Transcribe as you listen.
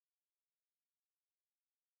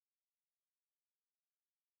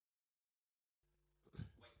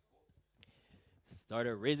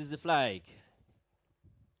Starter raises the flag.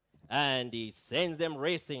 And he sends them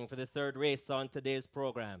racing for the third race on today's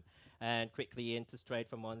program. And quickly into stride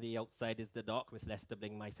from on the outside is the Doc with Lester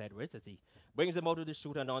Bling Mice Edwards as he brings them out of the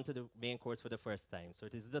chute and onto the main course for the first time. So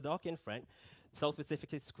it is the Doc in front. South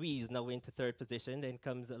Pacific is squeezed now into third position. Then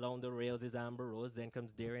comes along the rails is Amber Rose. Then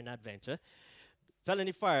comes Daring Adventure.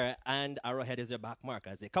 Felony Fire and Arrowhead is their back mark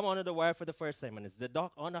as they come onto the wire for the first time. And it's the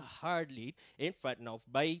Doc on a hard lead in front now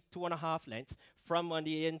by 2.5 lengths. From on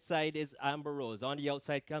the inside is Amber Rose. On the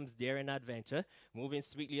outside comes Daring Adventure. Moving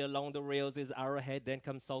sweetly along the rails is Arrowhead. Then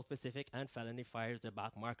comes South Pacific and Felony Fire is their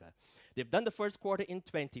back marker. They've done the first quarter in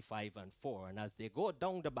 25-4. And as they go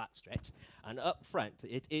down the backstretch and up front,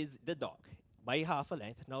 it is the Doc by half a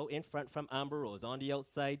length, now in front from Amber Rose. On the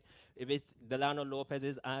outside, with Delano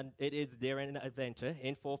Lopez, and it is Daring Adventure.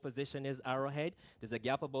 In fourth position is Arrowhead. There's a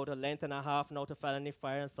gap about a length and a half now to Felony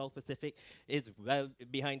Fire, and South Pacific is well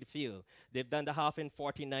behind the field. They've done the half in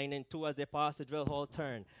 49-2 as they pass the drill hole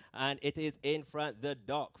turn. And it is in front, the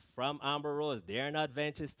Doc from Amber Rose. Daring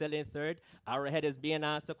Adventure is still in third. Arrowhead is being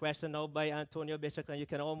asked a question now by Antonio Bishop, and you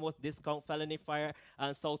can almost discount Felony Fire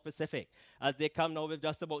and South Pacific as they come now with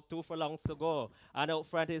just about 2 furlongs to go. And out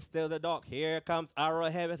front is still the Doc. Here comes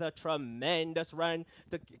Arrowhead with a tremendous run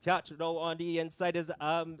to catch now on the inside is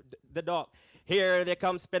the Doc. Here they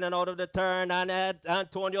come spinning out of the turn, and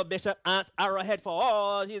Antonio Bishop asks Arrowhead for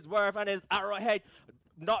all he's worth, and his Arrowhead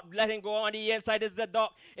not letting go on the inside is the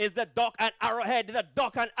Doc and Arrowhead, the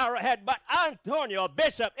Doc and Arrowhead, but Antonio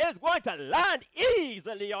Bishop is going to land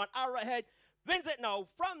easily on Arrowhead. Wins it now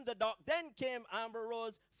from the Doc. Then came Amber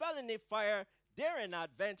Rose, Felony Fire, Daring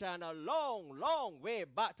Adventure, and a long, long way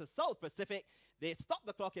back to South Pacific. They stopped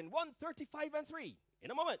the clock in 1:35-3.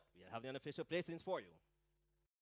 In a moment, we'll have the unofficial placings for you.